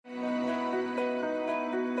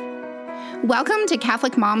Welcome to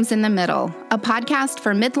Catholic Moms in the Middle, a podcast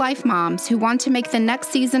for midlife moms who want to make the next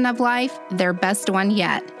season of life their best one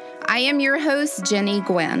yet. I am your host, Jennie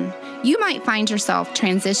Guinn. You might find yourself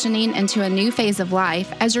transitioning into a new phase of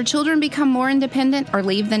life as your children become more independent or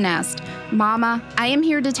leave the nest. Mama, I am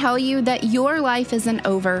here to tell you that your life isn't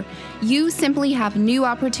over. You simply have new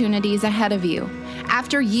opportunities ahead of you.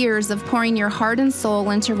 After years of pouring your heart and soul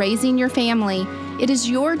into raising your family, it is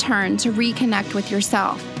your turn to reconnect with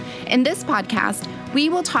yourself. In this podcast, we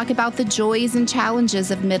will talk about the joys and challenges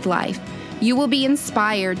of midlife. You will be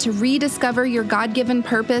inspired to rediscover your God-given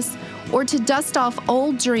purpose or to dust off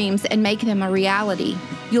old dreams and make them a reality.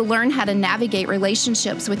 You'll learn how to navigate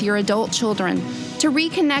relationships with your adult children, to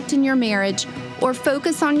reconnect in your marriage, or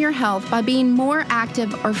focus on your health by being more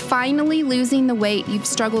active or finally losing the weight you've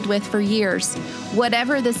struggled with for years.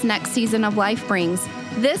 Whatever this next season of life brings,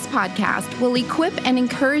 this podcast will equip and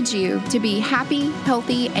encourage you to be happy,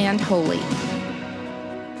 healthy, and holy.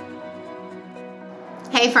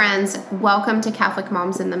 Hey friends, welcome to Catholic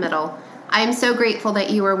Moms in the Middle. I am so grateful that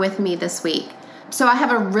you are with me this week. So I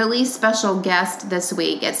have a really special guest this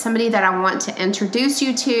week. It's somebody that I want to introduce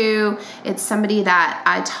you to. It's somebody that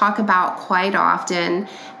I talk about quite often.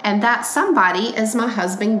 And that somebody is my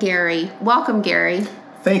husband, Gary. Welcome, Gary.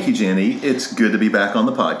 Thank you, Jennie. It's good to be back on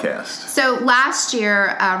the podcast. So last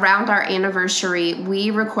year, around our anniversary,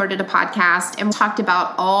 we recorded a podcast and talked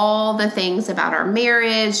about all the things about our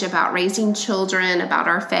marriage, about raising children, about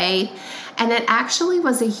our faith. And it actually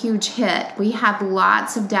was a huge hit. We had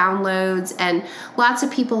lots of downloads and lots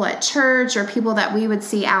of people at church or people that we would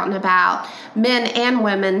see out and about, men and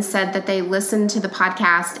women, said that they listened to the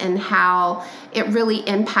podcast and how it really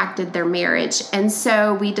impacted their marriage. And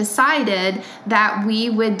so we decided that we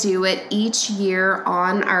would do it each year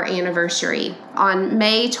on our anniversary. On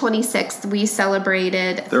May 26th, we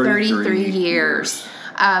celebrated 33 years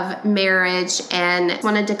of marriage and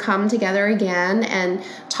wanted to come together again and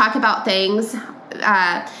talk about things.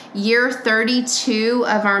 Year 32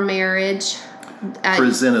 of our marriage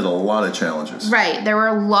presented a lot of challenges. Right. There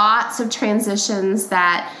were lots of transitions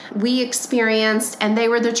that we experienced, and they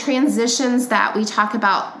were the transitions that we talk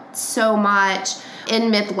about so much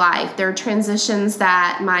in midlife. There are transitions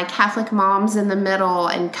that my Catholic Moms in the Middle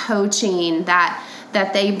and coaching that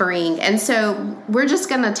they bring. And so we're just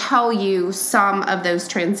going to tell you some of those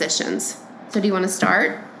transitions. So do you want to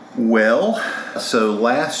start? Well, so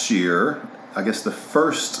last year, I guess the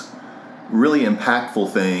first really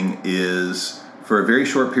impactful thing is for a very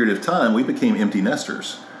short period of time, we became empty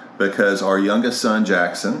nesters because our youngest son,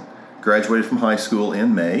 Jackson, graduated from high school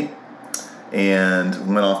in May and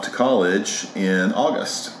went off to college in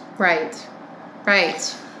August. Right.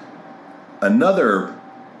 Another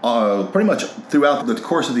pretty much throughout the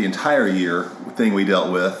course of the entire year thing we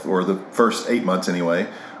dealt with, or the first 8 months anyway,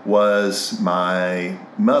 was my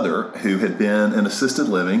mother, who had been in assisted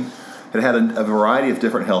living, had a variety of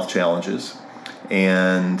different health challenges.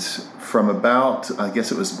 And from about, I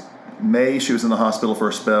guess it was May, she was in the hospital for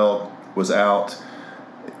a spell, was out,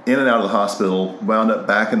 in and out of the hospital, wound up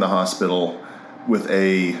back in the hospital with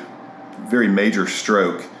a very major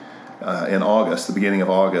stroke in August, the beginning of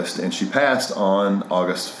August, and she passed on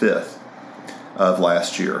August 5th of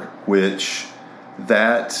last year, which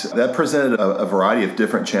that presented a variety of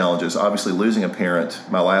different challenges. Obviously, losing a parent,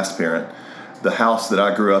 my last parent, the house that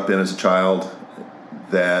I grew up in as a child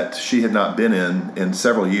that she had not been in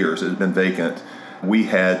several years, it had been vacant. We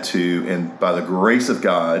had to, and by the grace of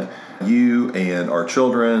God, you and our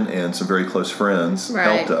children and some very close friends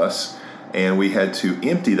helped us, and we had to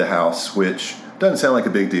empty the house, which doesn't sound like a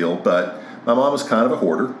big deal, but my mom was kind of a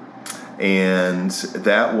hoarder, and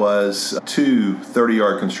that was 2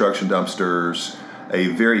 30-yard construction dumpsters, a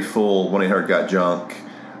very full 1-800-GOT-JUNK,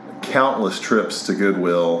 countless trips to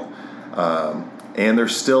Goodwill, and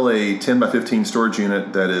there's still a 10 by 15 storage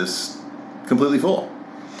unit that is completely full.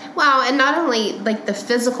 Wow, and not only like the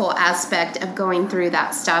physical aspect of going through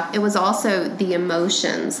that stuff, it was also the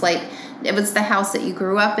emotions. Like, it was the house that you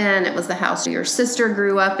grew up in, it was the house your sister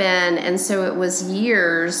grew up in, and so it was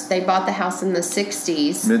years. They bought the house in the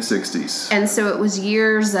 60s. Mid-60s. And so it was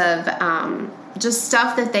years of just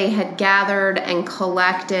stuff that they had gathered and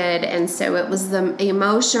collected, and so it was the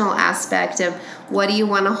emotional aspect of what do you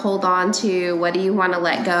want to hold on to, what do you want to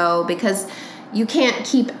let go, because you can't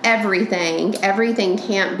keep everything. Everything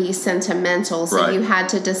can't be sentimental, so you had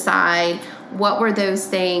to decide what were those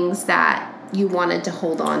things that you wanted to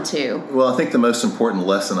hold on to. Well, I think the most important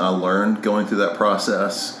lesson I learned going through that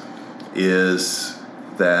process is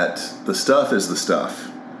that the stuff is the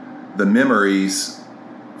stuff. The memories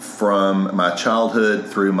from my childhood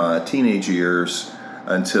through my teenage years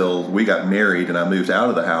until we got married and I moved out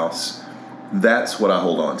of the house, that's what I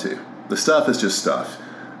hold on to. The stuff is just stuff.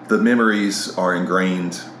 The memories are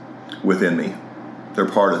ingrained within me. They're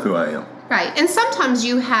part of who I am. Right. And sometimes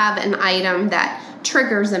you have an item that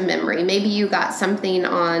triggers a memory. Maybe you got something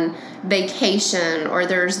on vacation, or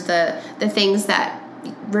there's the things that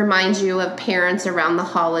remind you of parents around the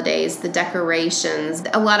holidays, the decorations.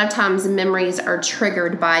 A lot of times memories are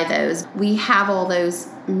triggered by those. We have all those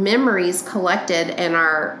memories collected in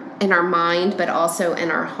our mind, but also in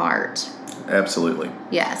our heart. Absolutely.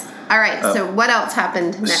 Yes. All right. So what else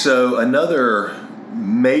happened next? So another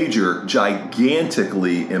major,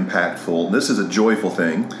 gigantically impactful, this is a joyful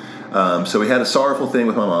thing. So we had a sorrowful thing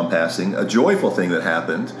with my mom passing. A joyful thing that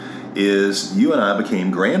happened is you and I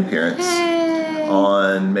became grandparents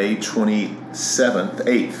on May 27th,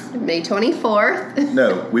 8th. May 24th.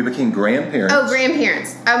 No, we became grandparents. Oh,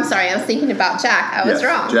 grandparents. I'm sorry. I was thinking about Jack. I was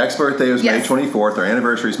wrong. Jack's birthday was May 24th. Our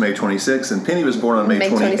anniversary is May 26th. And Penny was born on May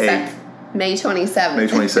 28th. May 27th. May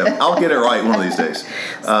 27th. I'll get it right one of these days.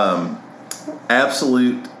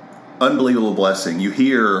 Absolute, unbelievable blessing. You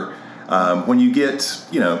hear, when you get,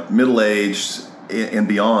 middle-aged and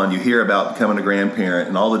beyond, you hear about becoming a grandparent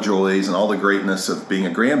and all the joys and all the greatness of being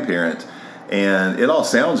a grandparent. And it all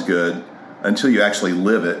sounds good until you actually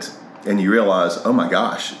live it and you realize, oh my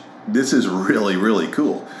gosh, this is really, really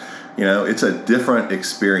cool. It's a different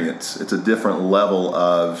experience. It's a different level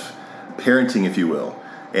of parenting, if you will.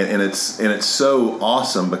 And it's so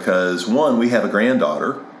awesome because, one, we have a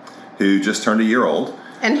granddaughter who just turned a year old.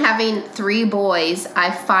 And having 3 boys,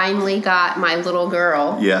 I finally got my little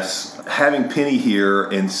girl. Yes. Having Penny here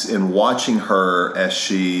and watching her as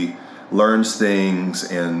she learns things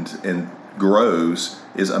and grows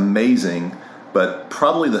is amazing. But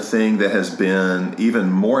probably the thing that has been even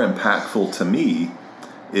more impactful to me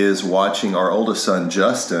is watching our oldest son,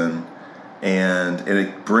 Justin, and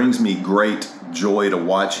it brings me great joy to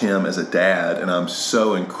watch him as a dad, and I'm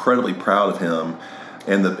so incredibly proud of him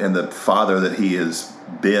and the father that he has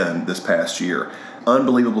been this past year.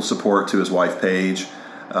 Unbelievable support to his wife, Paige,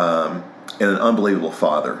 and an unbelievable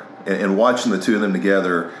father. And watching the two of them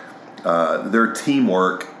together, their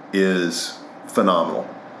teamwork is phenomenal.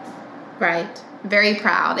 Right. Very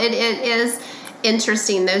proud. It is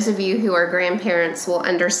interesting. Those of you who are grandparents will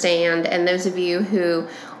understand, and those of you who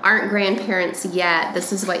aren't grandparents yet,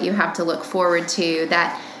 this is what you have to look forward to,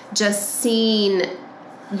 that just seeing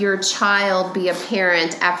your child be a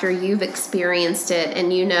parent after you've experienced it, and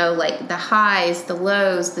like the highs, the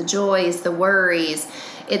lows, the joys, the worries.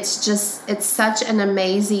 It's such an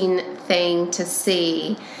amazing thing to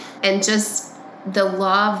see, and just the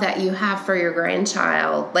love that you have for your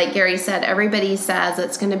grandchild. Like Gary said, everybody says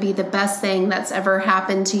it's going to be the best thing that's ever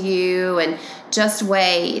happened to you, and just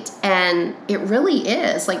wait. And it really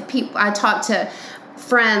is. Like I talk to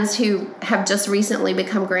friends who have just recently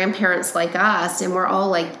become grandparents like us, and we're all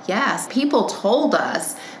like, yes, people told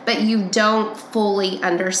us, but you don't fully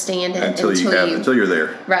understand it until you're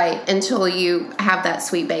there. Right, until you have that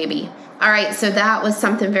sweet baby. All right, so that was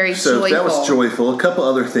something very joyful. So that was joyful. A couple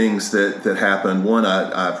other things that happened. One,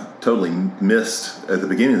 I've totally missed at the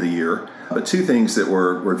beginning of the year, but 2 things that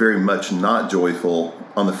were very much not joyful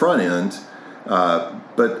on the front end,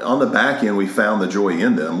 but on the back end, we found the joy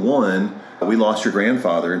in them. One, we lost your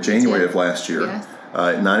grandfather in January of last year, yes.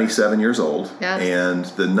 At 97 years old, yes. And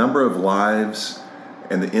the number of lives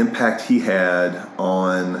and the impact he had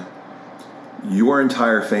on your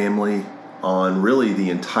entire family, on really the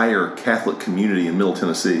entire Catholic community in Middle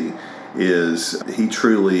Tennessee, is he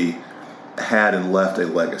truly had and left a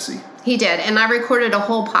legacy. He did, and I recorded a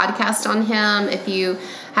whole podcast on him. If you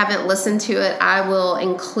haven't listened to it, I will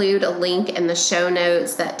include a link in the show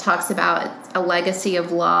notes that talks about a legacy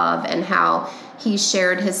of love and how he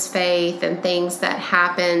shared his faith and things that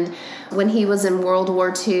happened when he was in World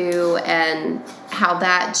War II, and how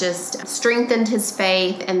that just strengthened his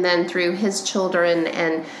faith, and then through his children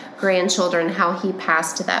and grandchildren, how he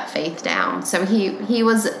passed that faith down. So he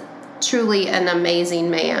was truly an amazing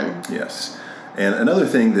man. Yes. And another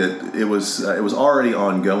thing that it was already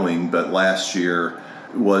ongoing, but last year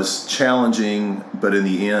was challenging, but in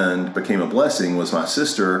the end became a blessing, was my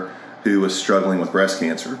sister, who was struggling with breast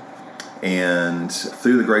cancer. And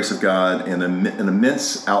through the grace of God and an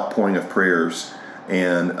immense outpouring of prayers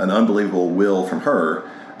and an unbelievable will from her,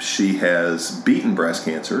 she has beaten breast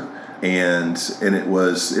cancer, and it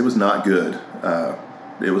was not good.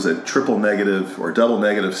 It was a triple negative or double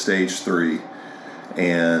negative stage 3.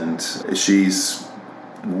 And she's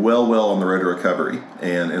well on the road to recovery,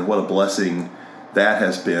 and what a blessing that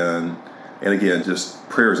has been. And again, just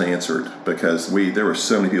prayers answered, because there were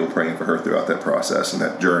so many people praying for her throughout that process and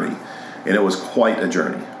that journey, and it was quite a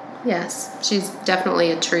journey. Yes, she's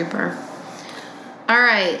definitely a trooper. All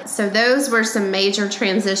right, so those were some major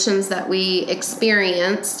transitions that we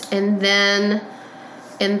experienced. And then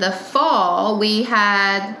in the fall, we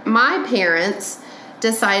had my parents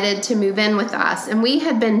decided to move in with us. And we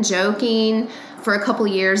had been joking for a couple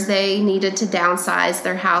years they needed to downsize.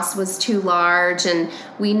 Their house was too large, and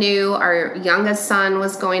we knew our youngest son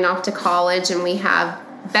was going off to college, and we have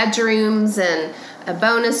bedrooms and a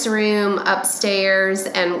bonus room upstairs,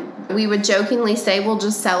 and we would jokingly say, we'll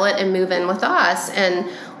just sell it and move in with us. And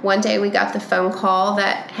one day we got the phone call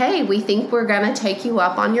that, hey, we think we're going to take you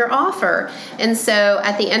up on your offer. And so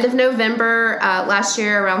at the end of November last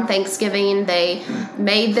year, around Thanksgiving, they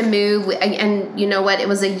made the move. And you know what? It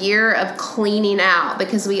was a year of cleaning out,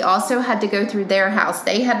 because we also had to go through their house.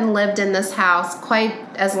 They hadn't lived in this house quite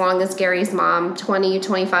as long as Gary's mom,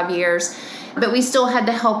 25 years. But we still had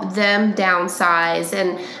to help them downsize.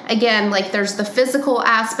 And again, like, there's the physical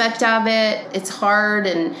aspect of it. It's hard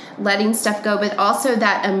and letting stuff go, but also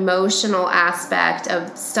that emotional aspect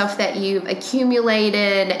of stuff that you've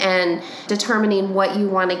accumulated and determining what you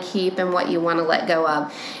want to keep and what you want to let go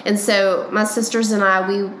of. And so my sisters and I,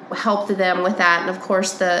 we helped them with that. And of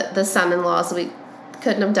course, the son-in-laws, we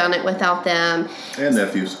couldn't have done it without them. And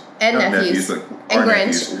nephews. And Not nephews. But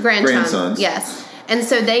grandsons. Yes. And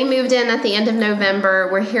so they moved in at the end of November.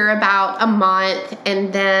 We're here about a month,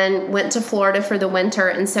 and then went to Florida for the winter.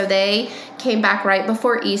 And so they came back right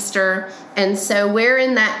before Easter. And so we're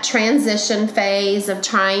in that transition phase of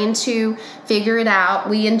trying to figure it out.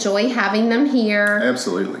 We enjoy having them here.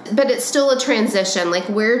 Absolutely. But it's still a transition. Like,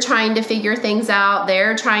 we're trying to figure things out.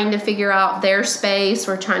 They're trying to figure out their space.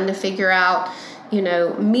 We're trying to figure out,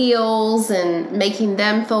 meals and making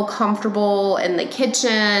them feel comfortable in the kitchen.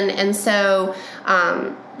 And so,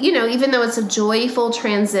 even though it's a joyful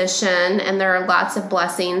transition and there are lots of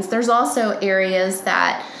blessings, there's also areas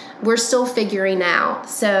that we're still figuring out.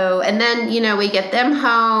 So, and then, we get them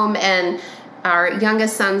home, and our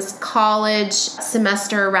youngest son's college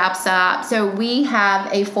semester wraps up. So we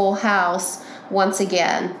have a full house once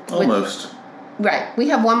again. Almost. Right. We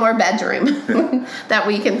have one more bedroom that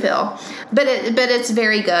we can fill. But it's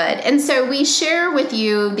very good. And so we share with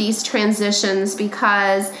you these transitions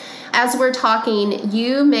because as we're talking,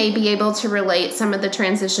 you may be able to relate some of the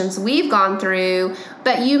transitions we've gone through,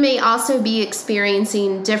 but you may also be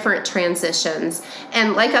experiencing different transitions.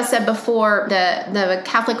 And like I said before, the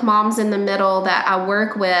Catholic moms in the middle that I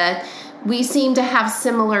work with, we seem to have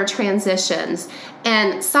similar transitions.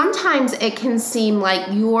 And sometimes it can seem like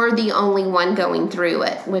you're the only one going through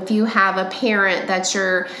it. If you have a parent that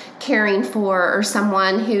you're caring for, or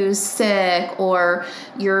someone who's sick, or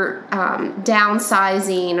you're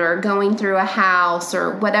downsizing or going through a house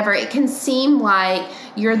or whatever, it can seem like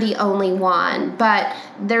you're the only one. But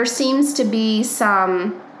there seems to be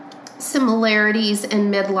some similarities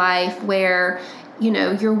in midlife where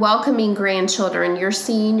you're welcoming grandchildren, you're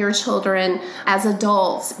seeing your children as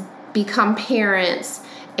adults become parents,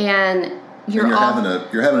 and you're having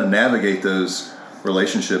to navigate those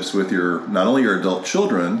relationships with not only your adult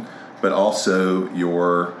children, but also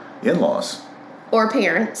your in-laws. Or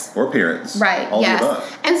parents. Right, all yes. the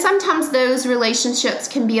above. And sometimes those relationships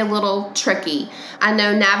can be a little tricky. I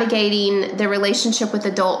know navigating the relationship with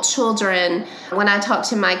adult children, when I talk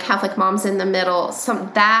to my Catholic moms in the middle,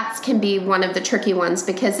 that can be one of the tricky ones,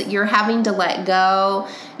 because you're having to let go.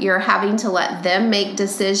 You're having to let them make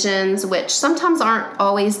decisions, which sometimes aren't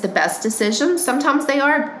always the best decisions. Sometimes they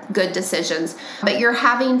are good decisions. But you're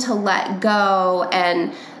having to let go,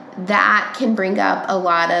 and that can bring up a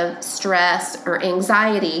lot of stress or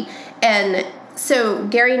anxiety. And so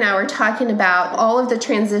Gary and I were talking about all of the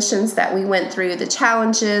transitions that we went through, the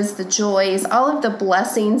challenges, the joys, all of the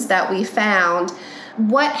blessings that we found,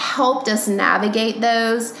 what helped us navigate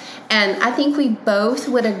those. And I think we both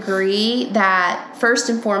would agree that first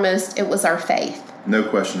and foremost, it was our faith. No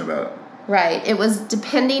question about it. Right. It was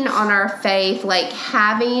depending on our faith, like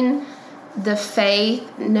having the faith,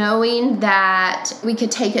 knowing that we could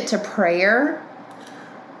take it to prayer,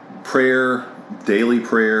 daily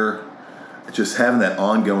prayer, just having that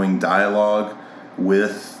ongoing dialogue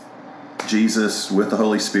with Jesus, with the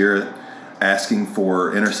Holy Spirit, asking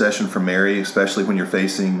for intercession from Mary, especially when you're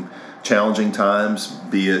facing challenging times,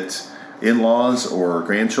 be it in-laws or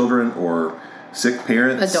grandchildren or sick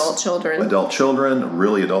parents, adult children,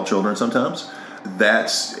 really adult children sometimes.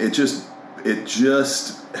 It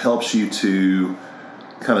just helps you to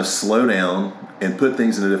kind of slow down and put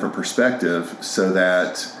things in a different perspective, so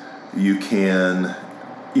that you can,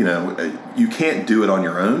 you can't do it on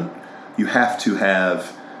your own. You have to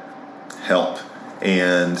have help.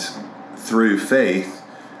 And through faith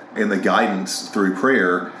and the guidance through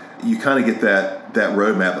prayer, you kind of get that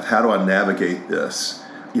roadmap of how do I navigate this.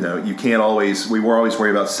 You can't always, we were always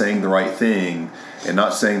worried about saying the right thing and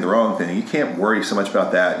not saying the wrong thing. You can't worry so much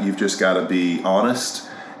about that. You've just got to be honest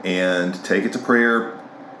and take it to prayer.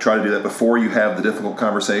 Try to do that before you have the difficult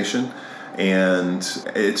conversation. And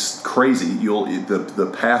it's crazy.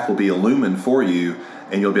 The path will be illumined for you,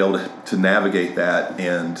 and you'll be able to navigate that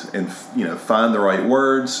and find the right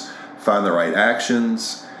words, find the right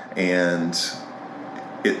actions, and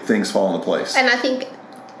things fall into place. And I think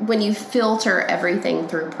when you filter everything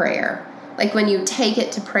through prayer, like when you take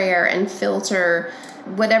it to prayer and filter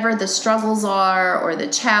whatever the struggles are or the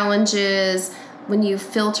challenges, when you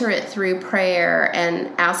filter it through prayer and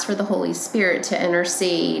ask for the Holy Spirit to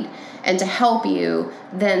intercede and to help you,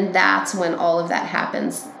 then that's when all of that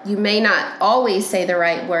happens. You may not always say the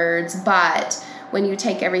right words, but when you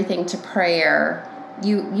take everything to prayer,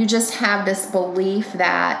 you just have this belief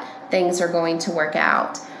that things are going to work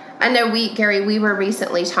out. I know Gary, we were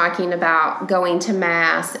recently talking about going to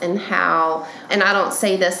Mass and how, and I don't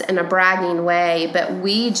say this in a bragging way, but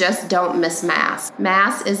we just don't miss Mass.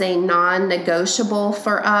 Mass is a non-negotiable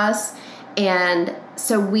for us, and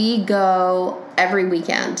so we go every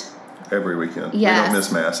weekend. Every weekend. Yes. We don't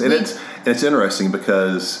miss Mass. And it's interesting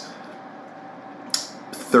because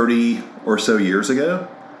 30 or so years ago,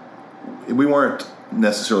 we weren't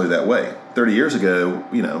necessarily that way. 30 years ago,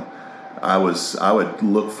 I would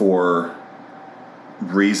look for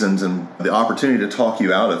reasons and the opportunity to talk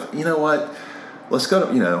you out of, what, let's go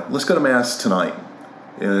to Mass tonight.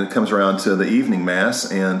 And it comes around to the evening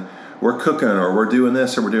Mass, and we're cooking, or we're doing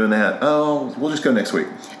this, or we're doing that. Oh, we'll just go next week.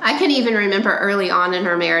 I can even remember early on in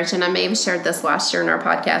our marriage, and I may have shared this last year in our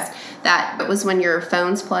podcast, that it was when your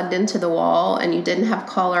phone's plugged into the wall and you didn't have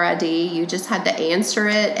caller ID. You just had to answer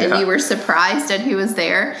it, and you were surprised at who was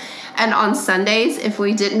there. And on Sundays, if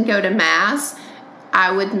we didn't go to Mass,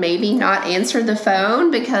 I would maybe not answer the phone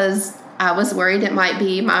because I was worried it might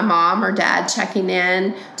be my mom or dad checking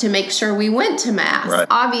in to make sure we went to Mass. Right.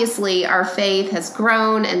 Obviously, our faith has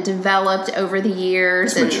grown and developed over the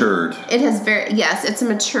years. It's matured. It has it's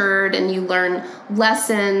matured, and you learn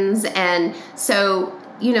lessons. And so,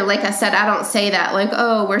 like I said, I don't say that like,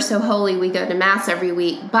 oh, we're so holy, we go to Mass every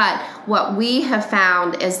week. But what we have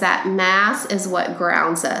found is that Mass is what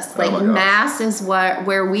grounds us. Like Mass is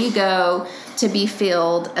where we go to be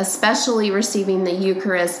filled, especially receiving the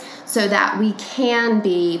Eucharist, so that we can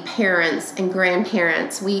be parents and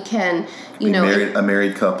grandparents. We can, a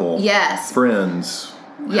married couple. Yes. Friends.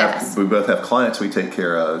 Yes. We both have clients we take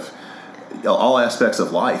care of. All aspects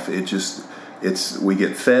of life. We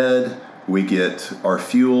get fed. We get our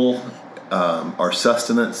fuel, our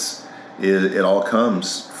sustenance. It all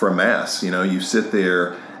comes from Mass. You sit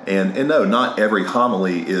there, and no, not every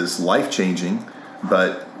homily is life-changing,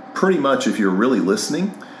 but pretty much if you're really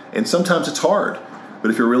listening, and sometimes it's hard,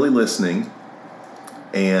 but if you're really listening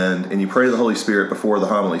and you pray to the Holy Spirit before the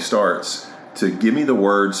homily starts to give me the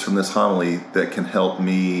words from this homily that can help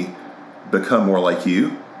me become more like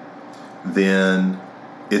you, then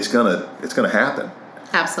it's gonna happen.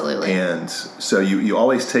 Absolutely. And so you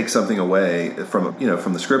always take something away from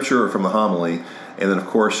the scripture or from the homily, and then of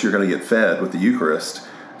course you're going to get fed with the Eucharist.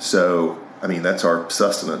 So that's our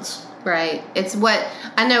sustenance. Right. It's what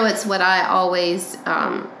I always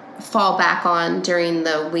fall back on during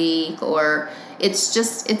the week, or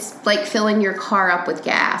it's like filling your car up with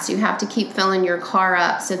gas. You have to keep filling your car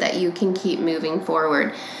up so that you can keep moving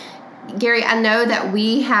forward. Gary, I know that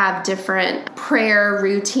we have different prayer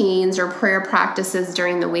routines or prayer practices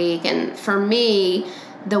during the week. And for me,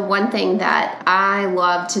 the one thing that I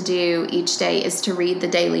love to do each day is to read the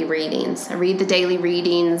daily readings. I read the daily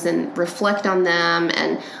readings and reflect on them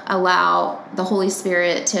and allow the Holy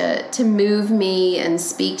Spirit to move me and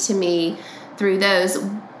speak to me through those.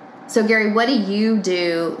 So, Gary, what do you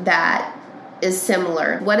do that is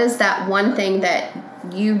similar? What is that one thing that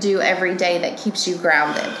you do every day that keeps you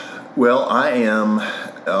grounded? Well, I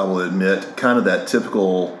will admit, kind of that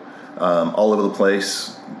typical all over the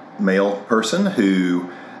place male person who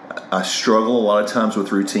I struggle a lot of times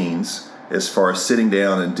with routines as far as sitting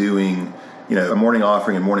down and doing, a morning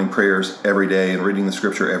offering and morning prayers every day and reading the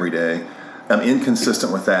scripture every day. I'm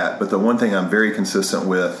inconsistent with that, but the one thing I'm very consistent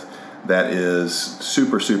with that is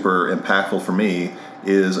super, super impactful for me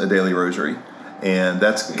is a daily rosary. And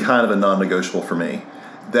that's kind of a non-negotiable for me.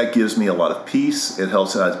 That gives me a lot of peace. It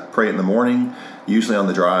helps. I pray in the morning, usually on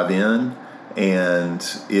the drive in, and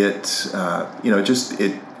it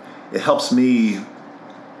helps me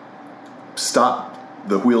stop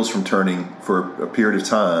the wheels from turning for a period of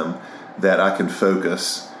time, that I can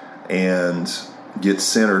focus and get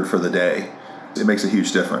centered for the day. It makes a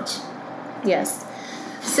huge difference. Yes.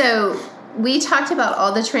 So we talked about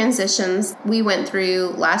all the transitions we went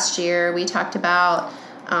through last year. We talked about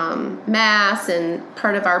Mass and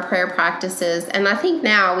part of our prayer practices. And I think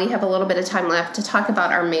now we have a little bit of time left to talk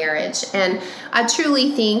about our marriage. And I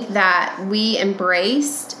truly think that we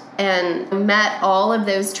embraced and met all of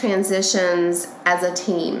those transitions as a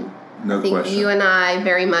team. No I think question. You and I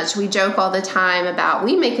very much, we joke all the time about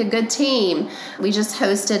we make a good team. We just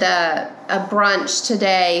hosted a brunch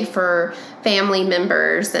today for family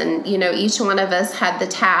members, and each one of us had the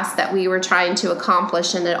task that we were trying to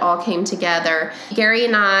accomplish, and it all came together. Gary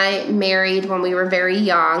and I married when we were very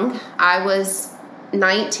young. I was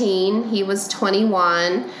 19, he was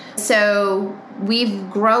 21. So we've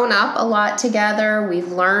grown up a lot together.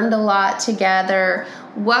 We've learned a lot together.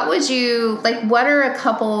 What are a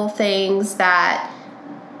couple things that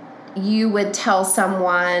you would tell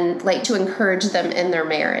someone to encourage them in their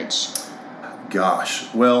marriage?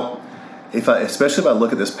 Gosh. Well, especially if I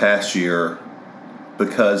look at this past year,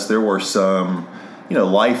 because there were some,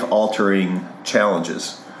 life-altering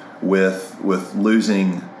challenges with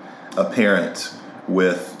losing a parent,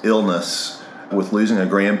 with illness, with losing a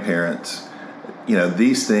grandparent,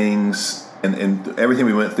 these things and everything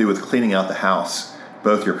we went through with cleaning out the house,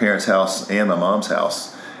 both your parents' house and my mom's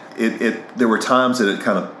house. There were times that it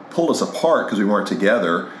kind of pulled us apart because we weren't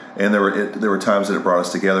together, and there were times that it brought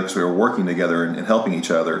us together because we were working together and helping each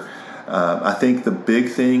other. I think the big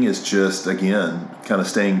thing is just, again, kind of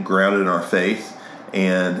staying grounded in our faith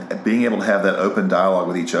and being able to have that open dialogue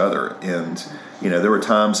with each other. And, there were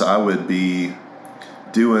times I would be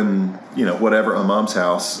doing, whatever at Mom's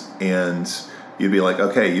house, and you'd be like,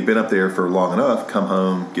 okay, you've been up there for long enough, come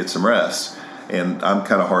home, get some rest. And I'm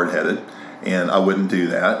kind of hard-headed, and I wouldn't do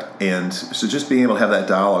that. And so just being able to have that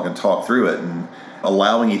dialogue and talk through it and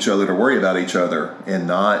allowing each other to worry about each other and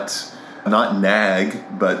not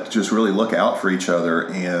nag, but just really look out for each other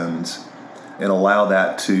and allow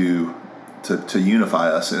that to unify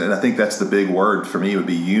us. And I think that's the big word for me would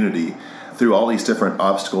be unity. Through all these different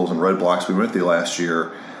obstacles and roadblocks we went through last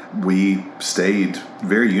year, we stayed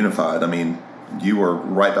very unified. I mean, you were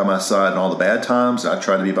right by my side in all the bad times. I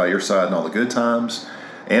tried to be by your side in all the good times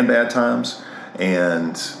and bad times.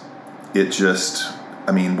 And it just,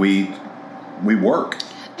 we work.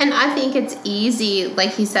 And I think it's easy,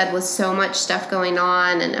 like he said, with so much stuff going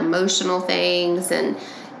on and emotional things, and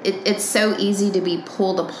it's so easy to be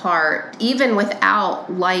pulled apart, even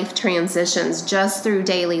without life transitions, just through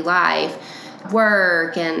daily life,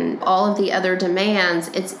 work, and all of the other demands.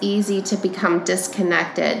 It's easy to become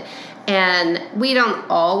disconnected. And we don't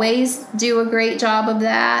always do a great job of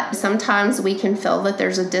that. Sometimes we can feel that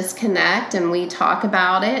there's a disconnect, and we talk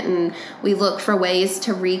about it and we look for ways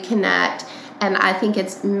to reconnect. And I think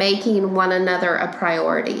it's making one another a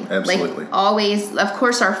priority. Absolutely. Always, of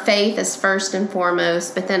course, our faith is first and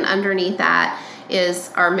foremost, but then underneath that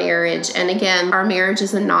is our marriage. And again, our marriage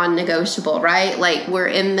is a non-negotiable, right? We're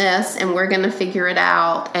in this and we're going to figure it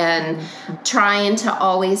out, and trying to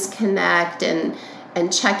always connect and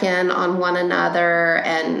check in on one another.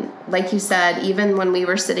 And like you said, even when we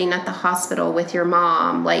were sitting at the hospital with your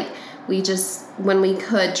mom, we just, when we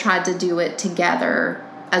could, tried to do it together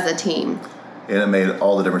as a team. And it made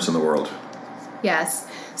all the difference in the world. Yes.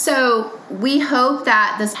 So we hope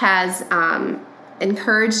that this has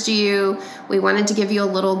encouraged you. We wanted to give you a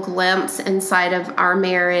little glimpse inside of our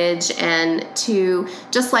marriage, and to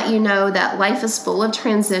just let you know that life is full of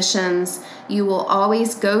transitions. You will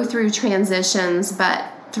always go through transitions, but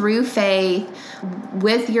through faith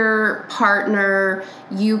with your partner,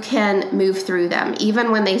 you can move through them.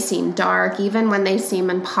 Even when they seem dark, even when they seem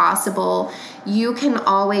impossible, you can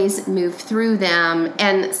always move through them.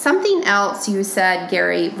 And something else you said,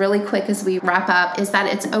 Gary, really quick as we wrap up, is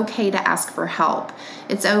that it's okay to ask for help.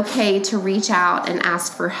 It's okay to reach out and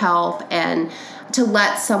ask for help and to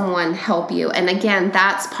let someone help you. And again,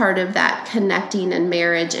 that's part of that connecting in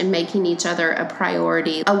marriage and making each other a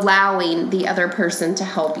priority, allowing the other person to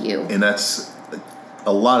help you. And that's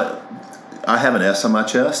I have an S on my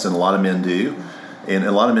chest, and a lot of men do. And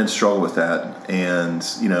a lot of men struggle with that. And,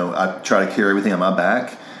 I try to carry everything on my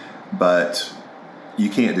back, but you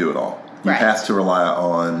can't do it all. You have to rely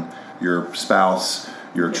on your spouse,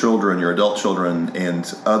 your children, your adult children,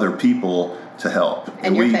 and other people to help.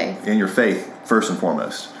 And your faith. And your faith, first and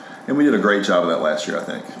foremost. And we did a great job of that last year, I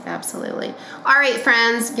think. Absolutely. All right,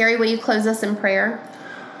 friends. Gary, will you close us in prayer?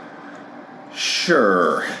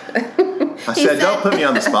 Sure. I said, don't put me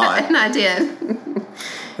on the spot. And I did.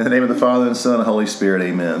 In the name of the Father, and Son, and Holy Spirit,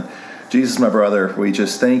 amen. Jesus, my brother, we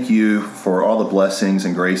just thank you for all the blessings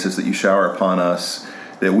and graces that you shower upon us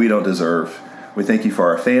that we don't deserve. We thank you for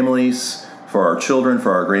our families, for our children,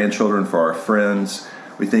 for our grandchildren, for our friends.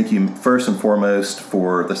 We thank you first and foremost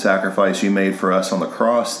for the sacrifice you made for us on the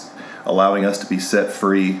cross, allowing us to be set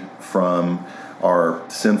free from our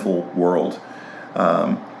sinful world.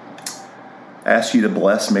 Ask you to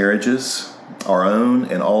bless marriages, our own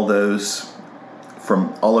and all those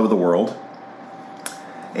from all over the world,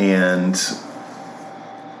 and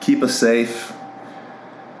keep us safe.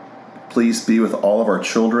 Please be with all of our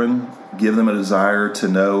children. Give them a desire to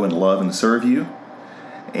know and love and serve you,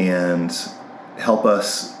 and help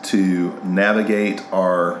us to navigate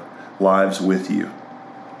our lives with you.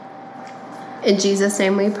 In Jesus'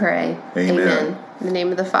 name we pray. Amen. In the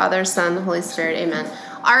name of the Father, Son, the Holy Spirit. Amen.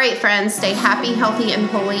 All right, friends, stay happy, healthy, and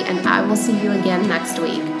holy, and I will see you again next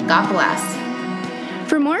week. God bless.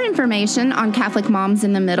 For more information on Catholic Moms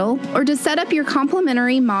in the Middle, or to set up your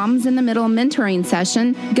complimentary Moms in the Middle mentoring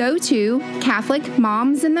session, go to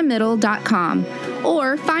CatholicMomsInTheMiddle.com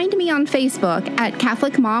or find me on Facebook at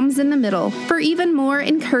Catholic Moms in the Middle for even more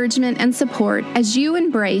encouragement and support as you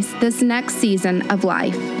embrace this next season of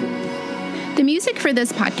life. The music for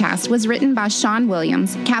this podcast was written by Sean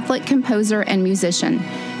Williams, Catholic composer and musician.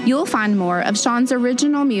 You'll find more of Sean's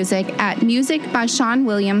original music at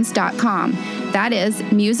musicbyseanwilliams.com. That is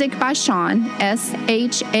Music by Sean,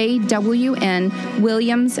 SHAWN,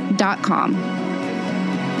 Williams.com.